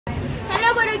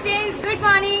bitches, good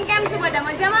morning. કેમ છો બધા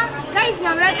મજામાં? ગાઈસ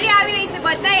નવરાત્રી આવી રહી છે,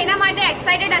 બધા એના માટે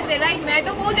એક્સાઇટેડ હશે, રાઈટ? મેં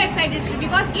તો બહુ જ એક્સાઇટેડ છું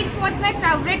because it's watts my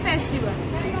favourite festival.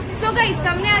 So guys,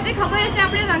 તમને આજે ખબર હશે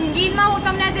આપણે રંગીનમાં હું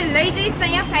તમને આજે લઈ જઈશ.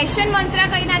 અહીંયા ફેશન મંત્રા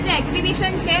કરીને આજે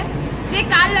એક્ઝિબિશન છે જે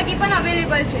કાલ લગી પણ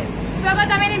અવેલેબલ છે. સો અગર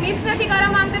તમે એને મિસ નથી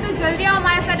કરવા માંગતા તો જલ્દી આવો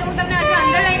મારા સાથે. હું તમને આજે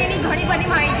અંદર લઈને એની ઘણી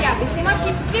બધી માહિતી આપીશ. એમાં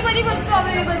કેટલી બધી વસ્તુ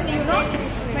અવેલેબલ છે યુ નો.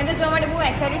 મેં તો જોવા માટે બહુ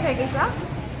એક્સાઇટેડ થઈ ગઈ છું.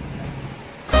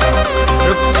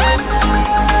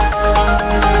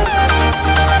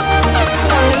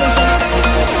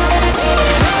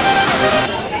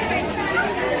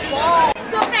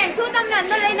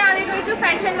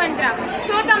 ફેશન મંત્રા.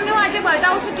 સો તમને હું આજે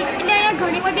બતાવું છું કેટલી અહીંયા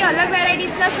ઘણી બધી અલગ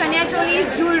વેરાયટીઝના ચણિયા ચોલીસ,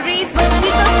 જ્વેલરીઝ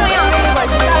બધી વસ્તુ અહીંયા અવેલેબલ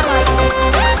છે.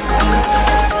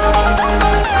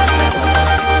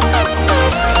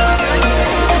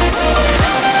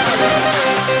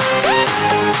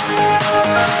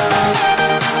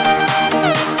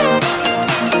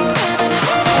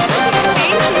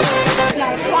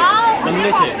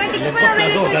 કોસ્મેટિક્સ પણ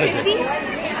અવેલેબલ છે.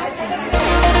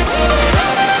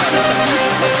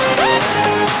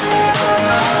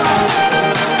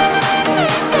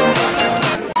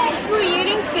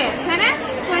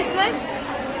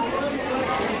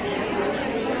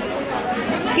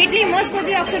 કેટલી મસ્ત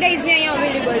બધી ઓક્સિડાઇઝ ને અહીંયા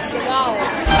અવેલેબલ છે. વાવ.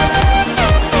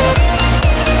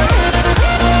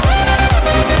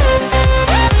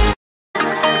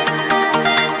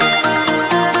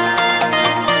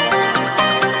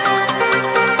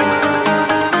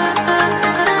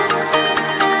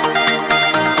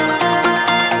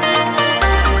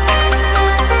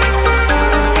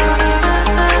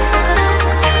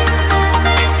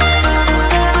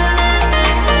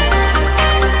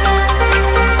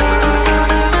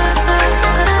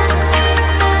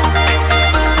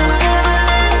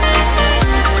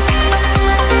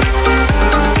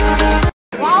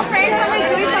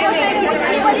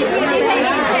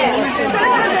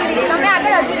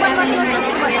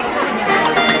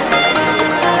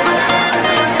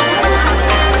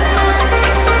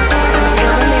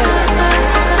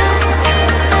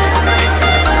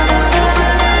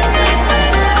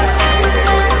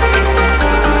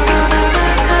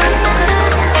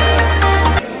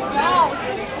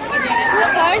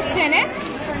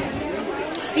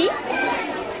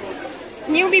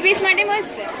 ન્યૂ બેબીઝ માટે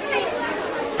મસ્ત છે.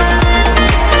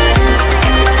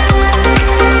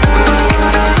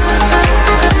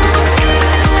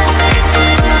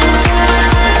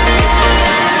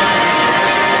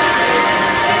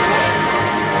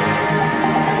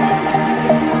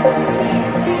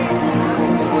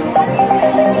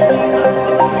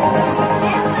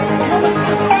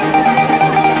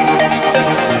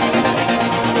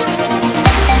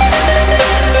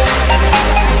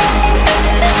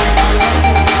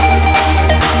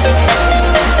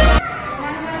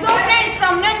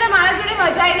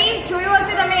 જોયું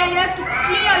હશે તમે અહીંયા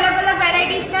કેટલી અલગ અલગ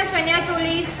વેરાયટીઝના ચણિયા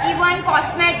ચોલીસ, ઇવન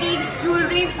કોસ્મેટિક્સ,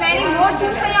 જ્વેલરીઝ, મેની મોર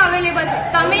થિંગ્સ અહીંયા અવેલેબલ છે.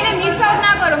 તમે એને મિસ આઉટ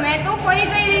ના કરો. મેં તો ફરી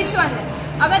જઈ રહી છું અંદર.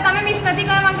 અગર તમે મિસ નથી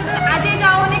કરવા માંગતા તો આજે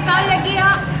જાઓ અને કાલ લગી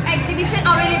આ એક્ઝિબિશન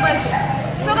અવેલેબલ છે.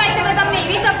 સો ગાઈસ, અગર તમને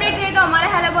એવી જ અપડેટ જોઈએ તો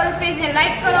અમારા હેલો ભરૂચ પેજને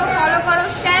લાઈક કરો, ફોલો કરો,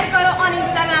 શેર કરો ઓન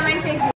ઇન્સ્ટાગ્રામ એન્ડ ફેસબુક.